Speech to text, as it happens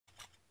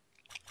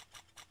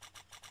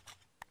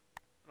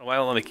Why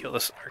don't let me kill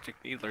this Arctic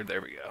Needler?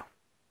 There we go.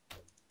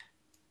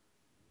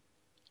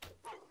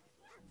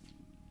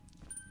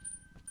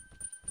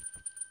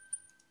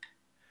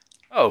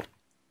 Oh,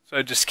 so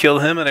I just kill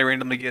him and I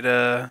randomly get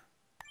a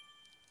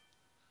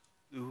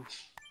blue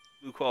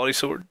quality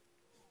sword.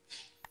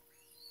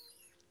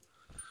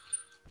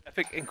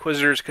 Epic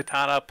Inquisitor's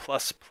Katana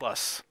plus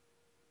plus.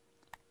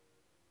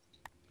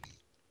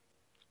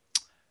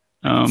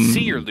 I can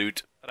see your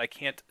loot, but I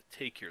can't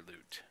take your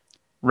loot.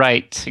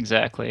 Right,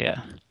 exactly,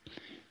 yeah.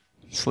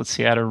 So let's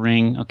see, add a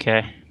ring.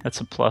 Okay,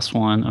 that's a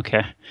 +1.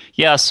 Okay.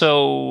 Yeah,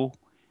 so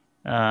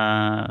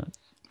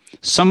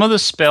some of the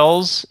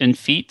spells and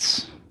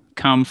feats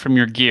come from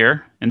your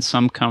gear, and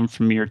some come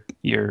from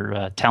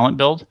your talent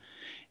build.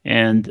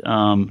 And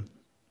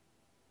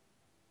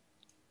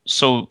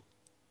so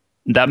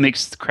that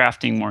makes the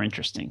crafting more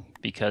interesting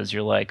because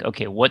you're like,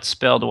 okay, what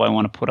spell do I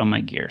want to put on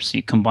my gear? So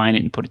you combine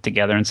it and put it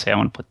together and say, I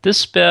want to put this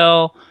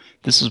spell.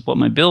 This is what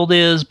my build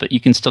is, but you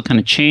can still kind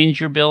of change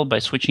your build by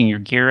switching your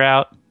gear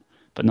out,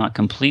 but not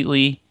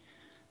completely.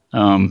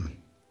 And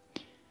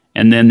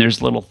then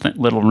there's little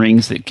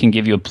rings that can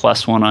give you a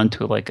 +1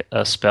 onto like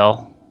a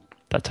spell,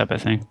 that type of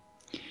thing.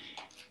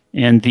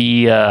 And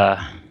the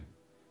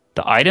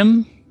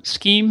item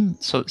scheme,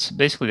 so it's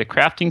basically the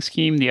crafting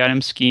scheme, the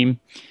item scheme,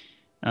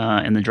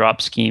 and the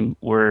drop scheme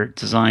were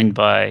designed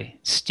by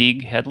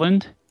Stig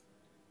Hedlund,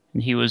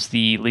 and he was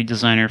the lead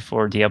designer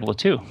for Diablo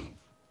 2.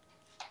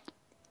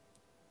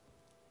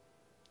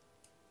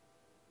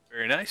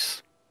 Very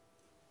nice.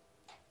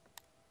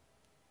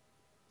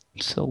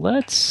 So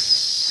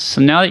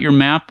now that your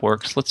map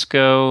works, let's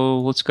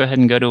go ahead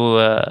and go to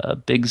a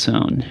big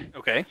zone.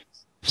 Okay.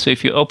 So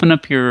if you open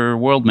up your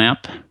world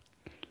map,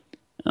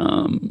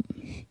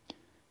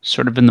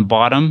 sort of in the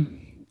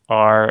bottom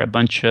are a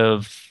bunch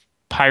of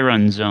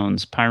Pyrun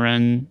zones,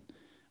 Pyrun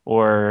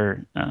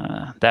or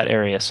that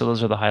area. So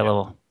those are the high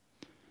level.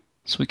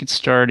 So we could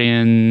start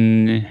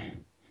in.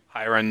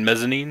 High-run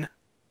mezzanine.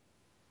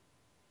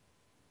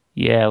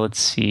 Yeah, let's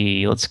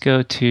see. Let's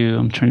go to.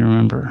 I'm trying to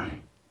remember.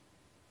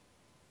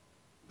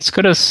 Let's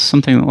go to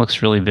something that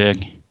looks really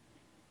big.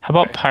 How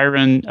about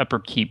Pyrun Upper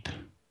Keep?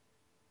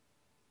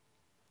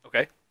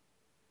 Okay.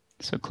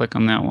 So click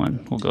on that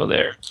one. We'll go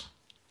there.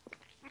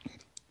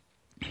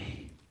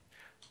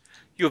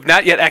 You have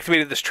not yet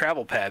activated this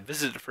travel pad.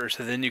 Visit it first,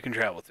 and then you can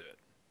travel to it.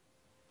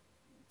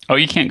 Oh,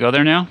 you can't go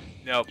there now?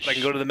 No, but I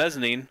can go to the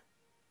mezzanine.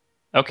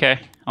 Okay,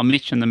 I'll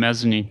meet you in the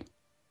mezzanine.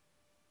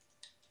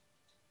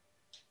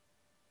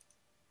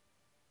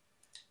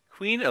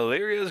 Queen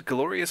Illyria's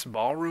glorious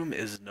ballroom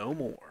is no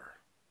more.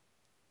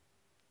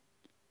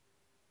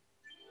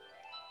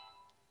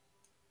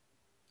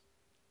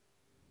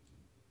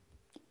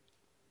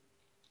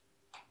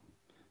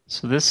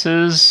 So this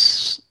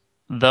is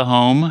the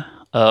home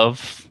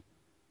of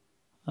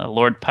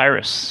Lord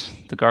Pyrrhus,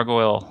 the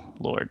Gargoyle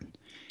Lord,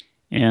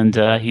 and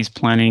he's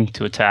planning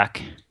to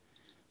attack.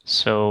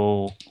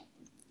 So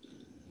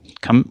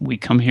we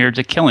come here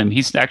to kill him.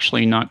 He's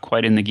actually not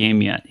quite in the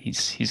game yet.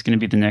 He's going to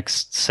be the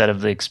next set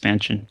of the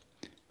expansion.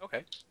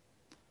 Okay.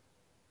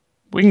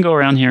 We can go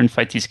around here and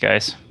fight these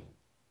guys.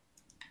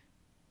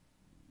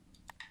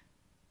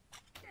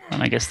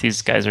 And I guess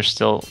these guys are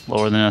still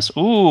lower than us.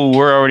 Ooh,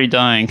 we're already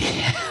dying.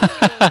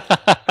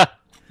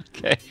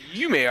 Okay.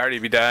 You may already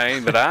be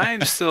dying, but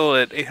I'm still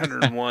at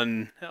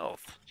 801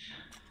 health.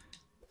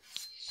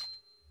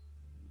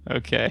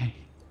 Okay.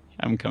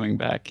 I'm coming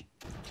back.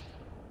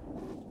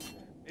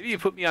 Maybe you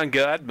put me on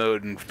God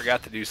mode and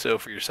forgot to do so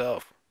for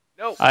yourself.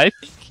 Nope. I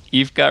think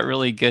you've got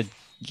really good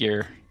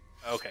gear.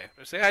 Okay.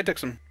 I took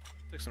some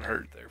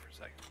hurt there for a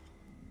second.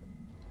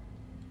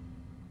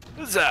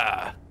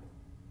 Huzzah!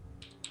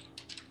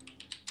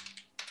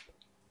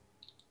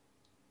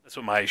 That's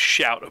what my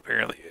shout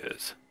apparently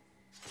is.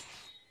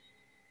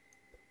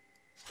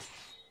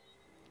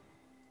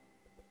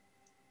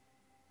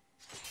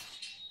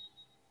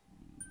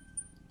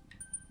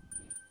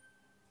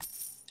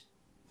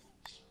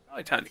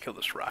 Probably time to kill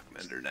this rock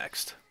mender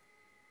next.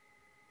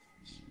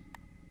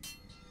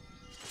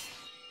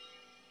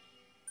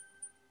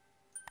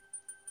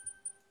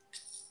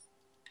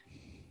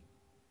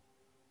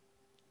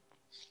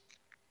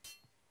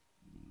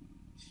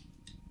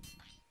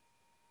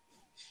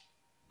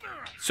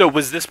 So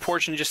was this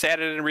portion just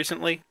added in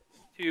recently,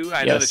 too?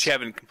 I know that you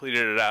haven't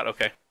completed it out.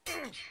 Okay.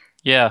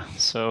 Yeah,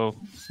 so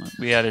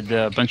we added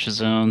a bunch of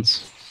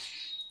zones.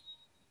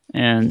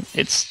 And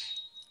it's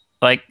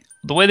like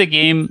the way the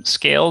game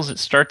scales, it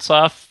starts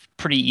off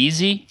pretty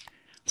easy.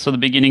 So the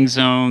beginning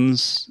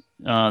zones,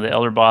 the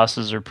elder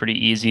bosses are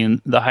pretty easy.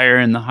 And the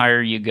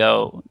higher you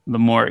go, the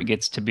more it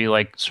gets to be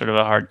like sort of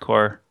a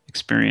hardcore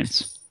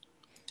experience.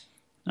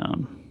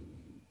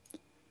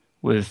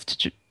 With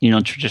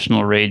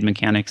traditional raid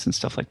mechanics and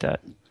stuff like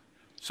that.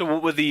 So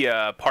what would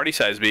the party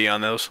size be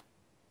on those?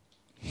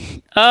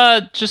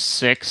 Just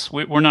 6.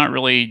 We're not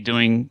really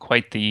doing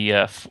quite the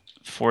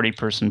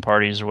 40-person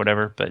parties or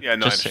whatever, but yeah,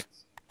 no, just 6.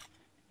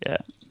 Yeah.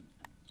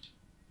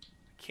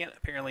 Can't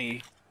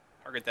apparently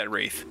target that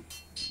wraith.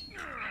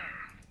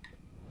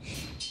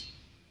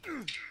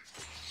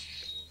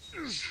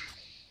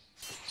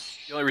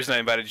 The only reason I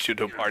invited you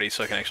to a party is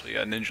so I can actually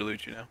ninja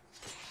loot, you know.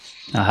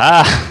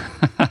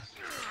 Aha!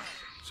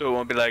 So it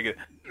won't be like,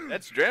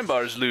 that's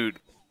Drambar's loot.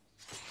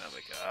 And I'm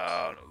like,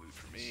 oh, no loot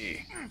for me.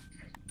 See,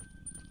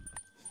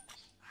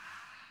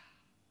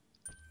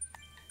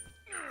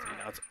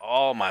 now it's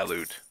all my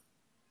loot.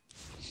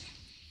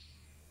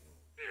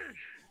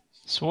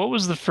 So what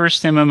was the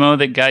first MMO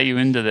that got you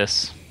into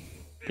this?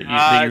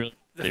 That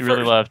you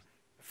really loved?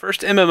 The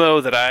first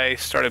MMO that I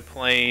started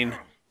playing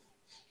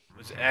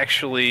was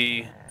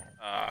actually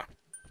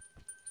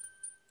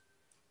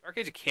Dark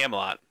Age of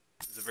Camelot.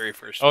 Was the very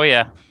first. Oh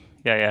yeah,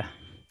 yeah.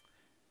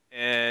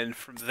 And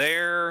from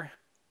there,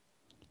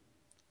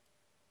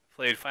 I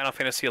played Final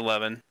Fantasy XI.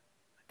 I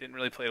didn't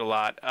really play it a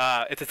lot.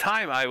 At the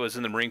time, I was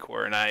in the Marine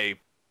Corps, and I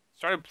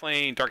started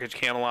playing Dark Age of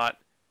Camelot,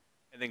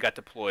 and then got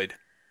deployed.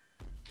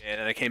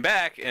 And then I came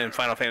back, and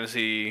Final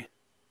Fantasy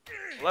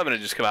XI had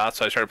just come out,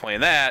 so I started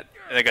playing that,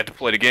 and I got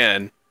deployed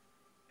again.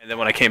 And then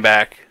when I came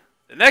back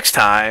the next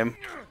time,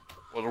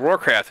 World of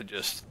Warcraft had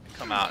just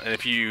come out. And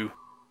if you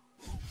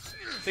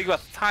think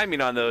about the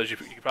timing on those, you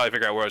can probably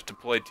figure out where I was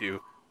deployed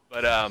to.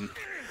 But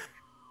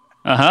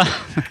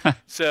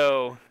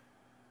so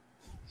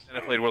then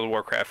I played World of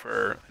Warcraft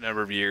for a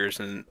number of years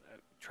and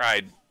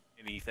tried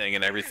anything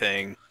and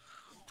everything.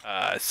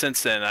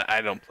 Since then,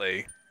 I don't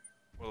play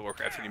World of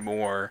Warcraft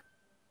anymore.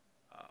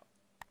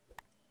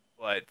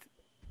 But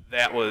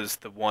that was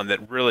the one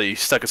that really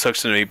stuck its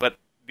hooks to me. But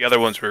the other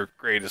ones were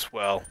great as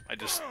well. I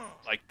just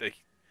like the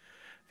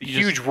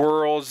huge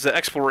worlds, the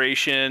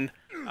exploration.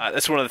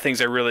 That's one of the things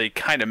I really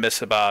kind of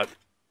miss about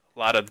a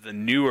lot of the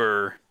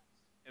newer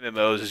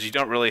MMOs is you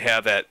don't really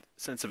have that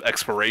sense of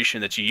exploration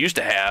that you used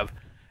to have,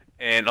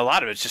 and a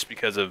lot of it's just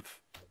because of,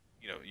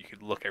 you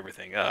could look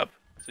everything up.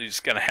 So you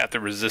just kind of have to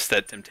resist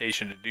that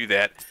temptation to do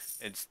that.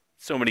 And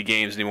so many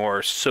games anymore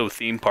are so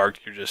theme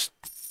parked.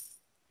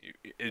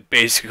 It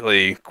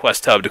basically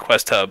quest hub to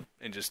quest hub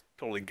and just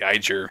totally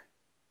guides your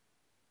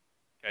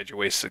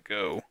ways to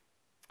go.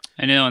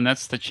 I know, and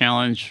that's the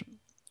challenge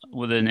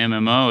with an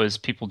MMO is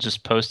people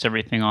just post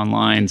everything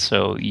online,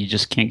 so you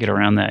just can't get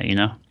around that,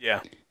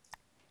 Yeah.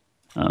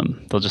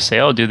 They'll just say,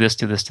 "Oh, do this,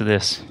 do this, do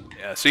this."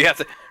 Yeah. So you have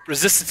to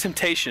resist the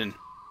temptation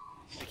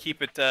to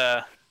keep it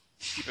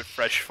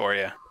fresh for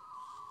you.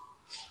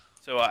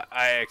 So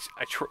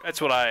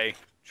that's what I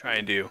try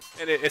and do,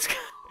 and it's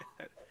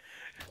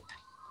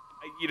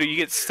you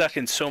get stuck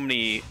in so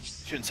many. I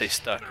shouldn't say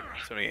stuck in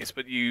so many games,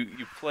 but you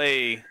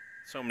play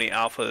so many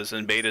alphas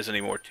and betas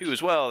anymore too,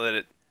 as well,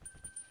 that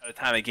by the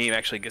time a game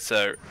actually gets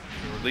a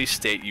release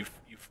date, you've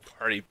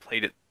already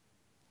played it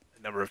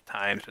a number of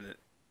times, and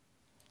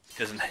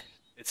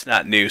it's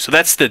not new. So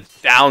that's the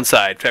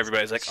downside to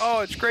everybody's like,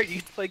 oh, it's great, you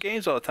get to play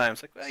games all the time.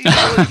 It's like, well, you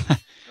don't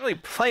really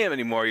play them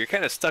anymore. You're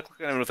kind of stuck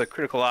looking at them with a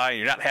critical eye, and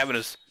you're not having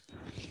as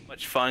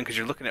much fun because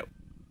you're looking at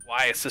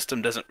why a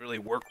system doesn't really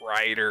work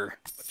right or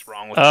what's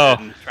wrong with it,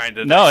 and trying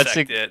to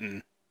dissect it.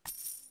 And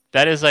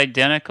that is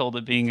identical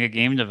to being a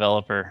game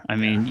developer. I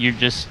mean, you're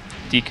just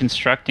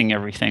deconstructing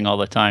everything all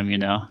the time,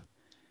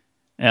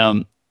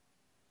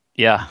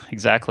 Yeah,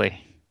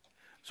 exactly.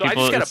 So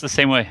it's the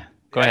same way.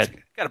 Go ahead.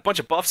 Got a bunch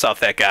of buffs off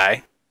that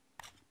guy.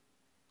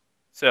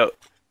 So,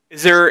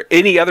 is there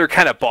any other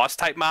kind of boss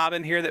type mob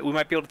in here that we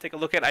might be able to take a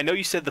look at? I know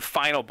you said the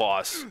final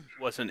boss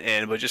wasn't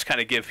in, but just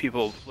kind of give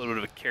people a little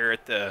bit of a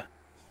carrot to.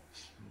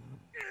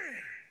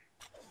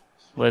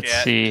 Let's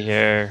see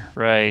here.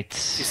 Right.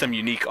 See some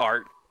unique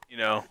art,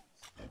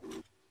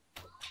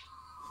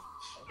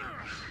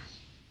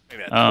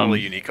 Maybe not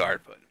totally unique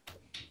art, but.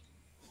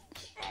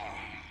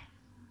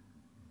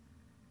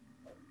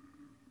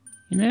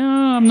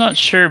 I'm not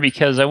sure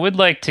because I would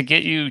like to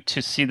get you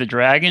to see the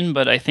dragon,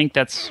 but I think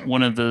that's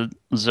one of the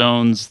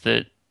zones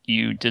that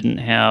you didn't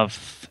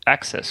have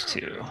access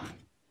to.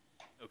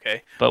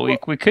 Okay. But we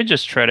could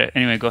just try to.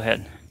 Anyway, go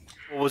ahead.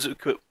 What was it?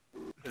 Could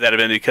that have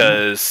been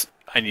because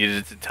I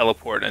needed to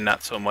teleport and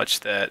not so much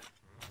that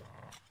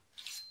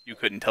you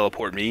couldn't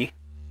teleport me?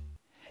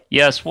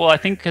 Yes, well, I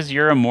think because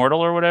you're immortal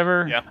or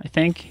whatever. Yeah. I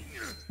think.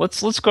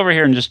 Let's go over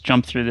here and just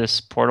jump through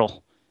this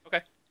portal.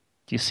 Okay.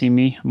 Do you see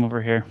me? I'm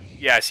over here.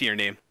 Yeah, I see your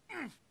name.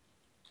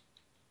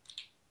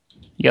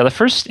 Yeah, the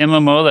first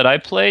MMO that I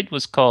played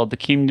was called The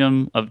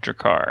Kingdom of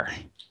Drakkar,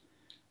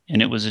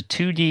 and it was a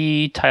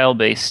 2D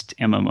tile-based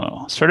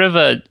MMO, sort of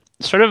a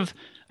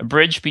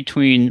bridge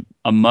between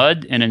a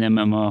MUD and an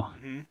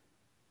MMO,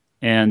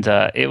 and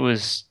it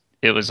was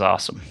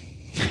awesome.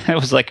 It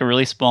was like a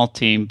really small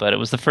team, but it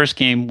was the first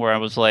game where I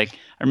was like,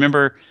 I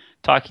remember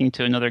talking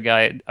to another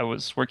guy. I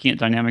was working at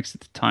Dynamics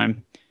at the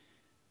time,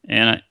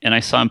 and I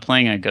saw him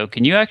playing. I go,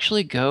 "Can you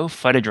actually go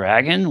fight a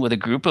dragon with a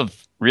group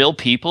of real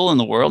people in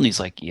the world?" And he's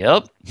like,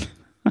 "Yep."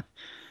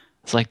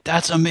 It's like,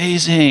 that's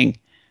amazing,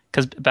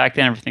 because back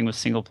then everything was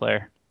single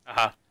player.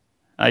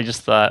 I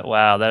just thought,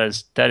 wow, that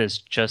is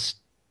just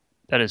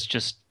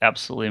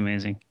absolutely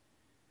amazing.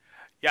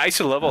 Yeah, I used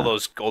to love all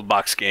those gold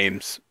box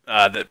games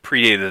that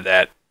predated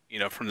that,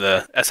 from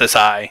the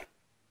SSI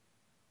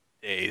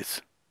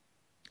days.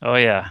 Oh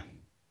yeah.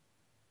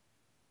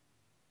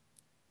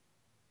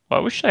 Well,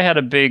 I wish I had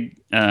a big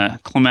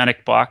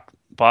climatic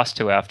boss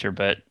to after,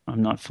 but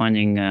I'm not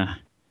finding the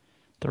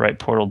right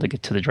portal to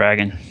get to the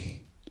dragon.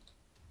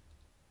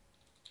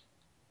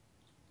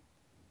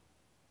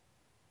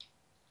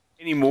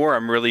 Anymore,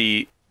 I'm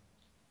really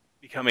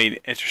becoming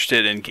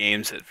interested in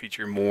games that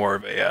feature more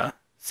of a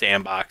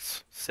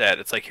sandbox set.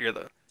 It's like here,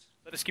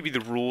 let us give you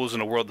the rules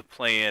and a world to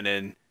play in,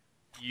 and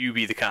you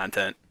be the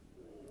content.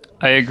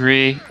 I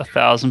agree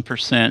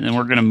 1,000%, and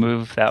we're gonna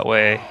move that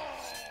way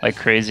like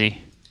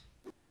crazy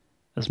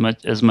as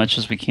much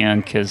as we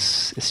can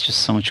because it's just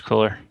so much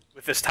cooler.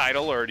 With this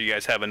title, or do you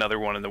guys have another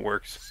one in the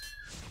works?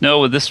 No,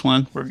 with this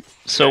one,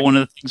 so Okay. one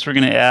of the things we're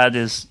gonna add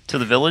is to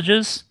the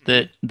villages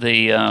that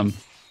the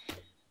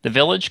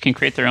village can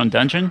create their own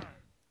dungeon,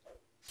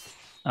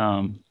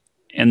 and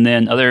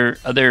then other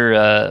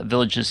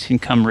villages can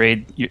come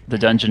raid the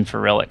dungeon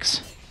for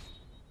relics.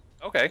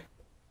 Okay.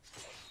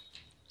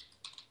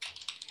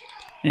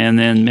 And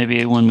then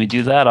maybe when we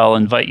do that, I'll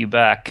invite you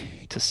back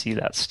to see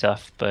that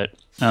stuff. But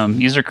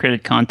user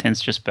created content's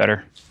just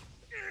better.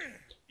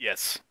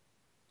 Yes.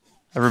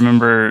 I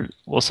remember,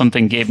 well,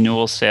 something Gabe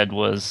Newell said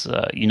was,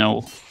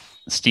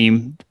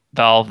 Steam,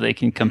 Valve, they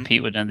can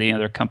compete with any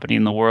other company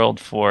in the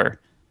world for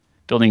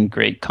building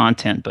great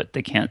content, but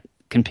they can't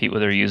compete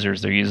with their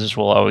users. Their users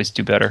will always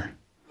do better.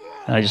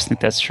 And I just think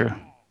that's true.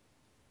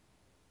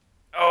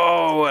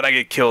 Oh, and I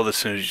get killed as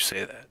soon as you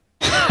say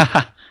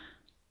that.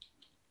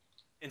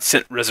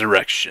 Instant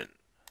resurrection.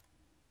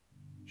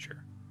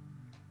 Sure.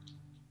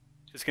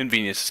 His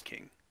convenience is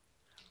king.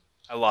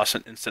 I lost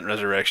an instant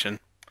resurrection.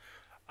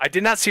 I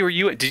did not see where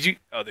you went. Did you?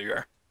 Oh, there you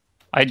are.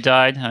 I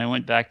died, and I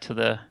went back to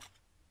the...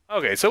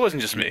 Okay, so it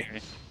wasn't just me.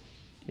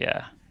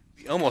 Yeah.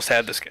 We almost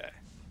had this guy.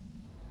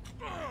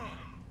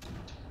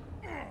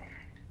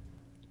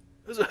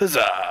 Huzzah,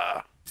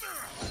 huzzah.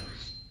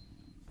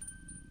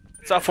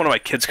 It's off one of my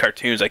kids'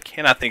 cartoons. I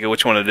cannot think of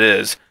which one it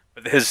is,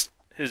 but his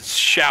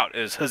shout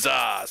is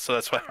huzzah, so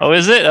that's why. Oh,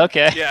 is it?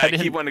 Okay. Yeah, I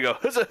keep wanting to go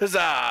huzzah,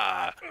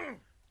 huzzah.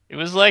 It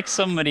was like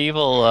some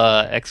medieval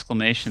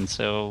exclamation,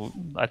 so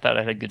I thought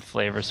it had good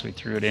flavor, so we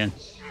threw it in.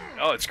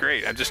 Oh, it's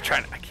great. I'm just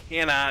trying. I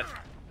cannot,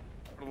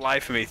 for the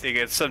life of me, think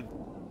it's some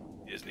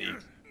Disney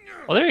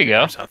Oh, there you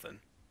go. or something.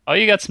 Oh,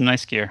 you got some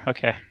nice gear.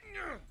 Okay.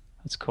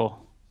 That's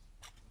cool.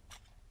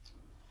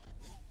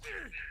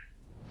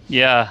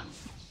 Yeah.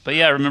 But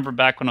yeah, I remember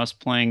back when I was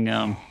playing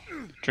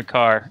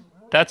Drakkar,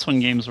 that's when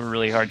games were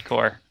really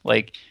hardcore.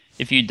 Like,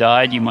 if you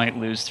died, you might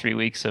lose 3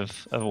 weeks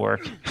of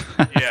work.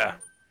 Yeah.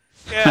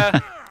 Yeah.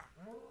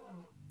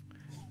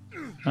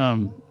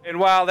 um, And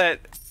while that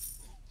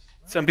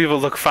some people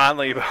look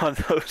fondly on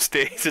those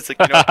days, it's like,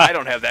 I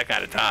don't have that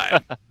kind of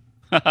time.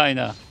 I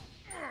know.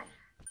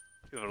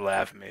 People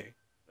laugh at me.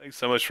 Like,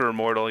 so much for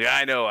immortal. Yeah,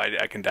 I know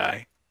I can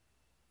die.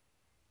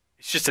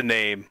 It's just a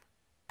name.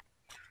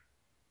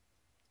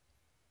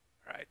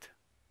 Right.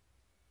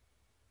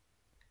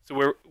 So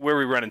where are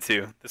we running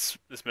to? This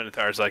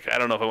Minotaur's like, I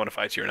don't know if I want to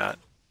fight you or not.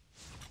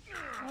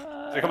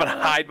 He's like, I'm gonna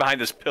hide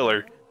behind this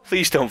pillar.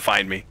 Please don't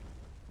find me.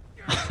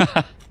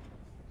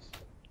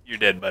 You're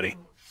dead, buddy.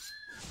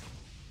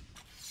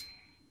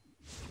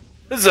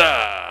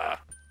 Huzzah!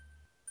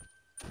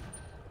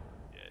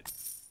 Dead.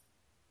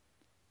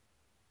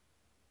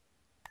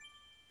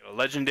 Got a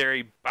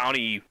legendary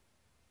bounty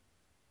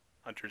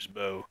hunter's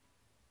bow.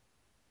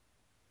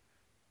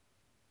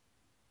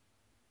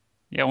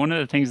 Yeah, one of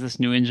the things this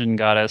new engine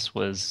got us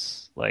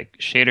was like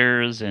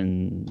shaders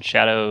and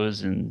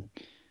shadows and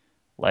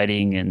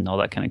lighting and all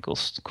that kind of cool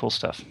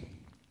stuff.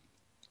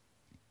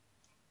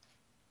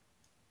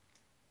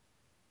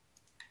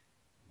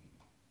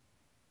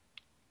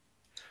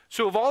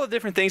 So of all the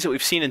different things that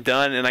we've seen and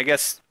done, and I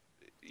guess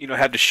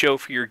have to show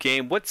for your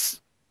game,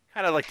 what's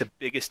kind of like the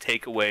biggest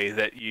takeaway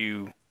that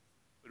you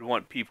would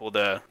want people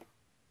to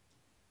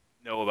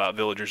know about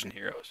Villagers and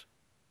Heroes?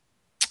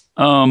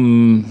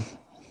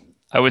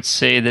 I would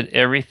say that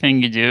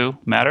everything you do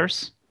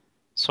matters.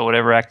 So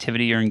whatever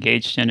activity you're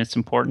engaged in, it's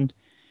important.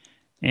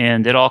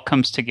 And it all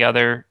comes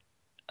together.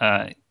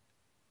 Augmenting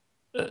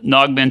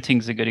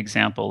is a good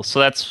example. So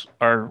that's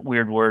our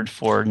weird word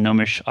for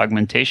gnomish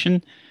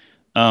augmentation.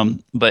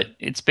 But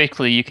it's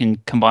basically you can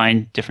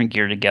combine different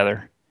gear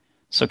together.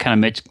 So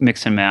kind of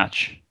mix and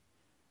match.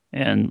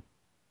 And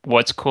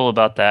what's cool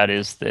about that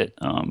is that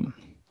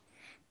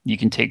you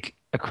can take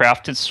a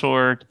crafted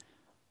sword,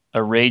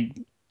 a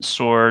raid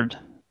sword,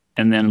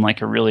 and then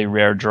like a really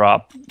rare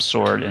drop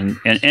sword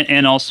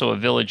and also a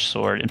village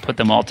sword and put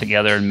them all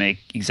together and make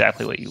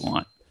exactly what you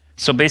want.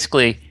 So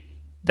basically,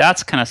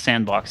 that's kind of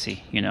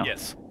sandboxy,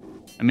 Yes.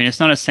 I mean,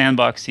 it's not as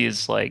sandboxy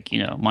as like,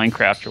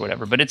 Minecraft or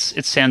whatever, but it's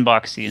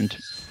sandboxy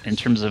in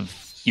terms of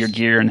your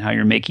gear and how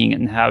you're making it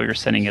and how you're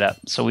setting it up.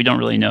 So we don't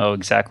really know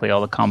exactly all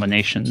the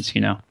combinations,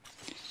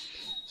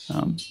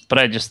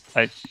 But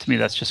to me,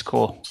 that's just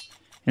cool.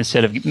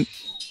 Instead of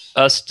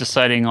us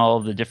deciding all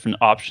of the different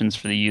options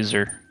for the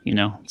user,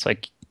 it's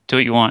like, do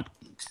what you want.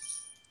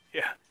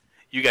 Yeah.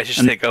 You guys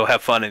just go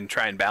have fun and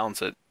try and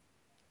balance it.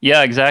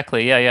 Yeah,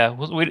 exactly. Yeah.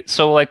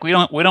 So like we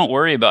don't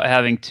worry about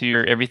having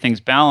everything's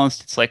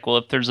balanced. It's like, well,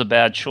 if there's a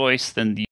bad choice, then the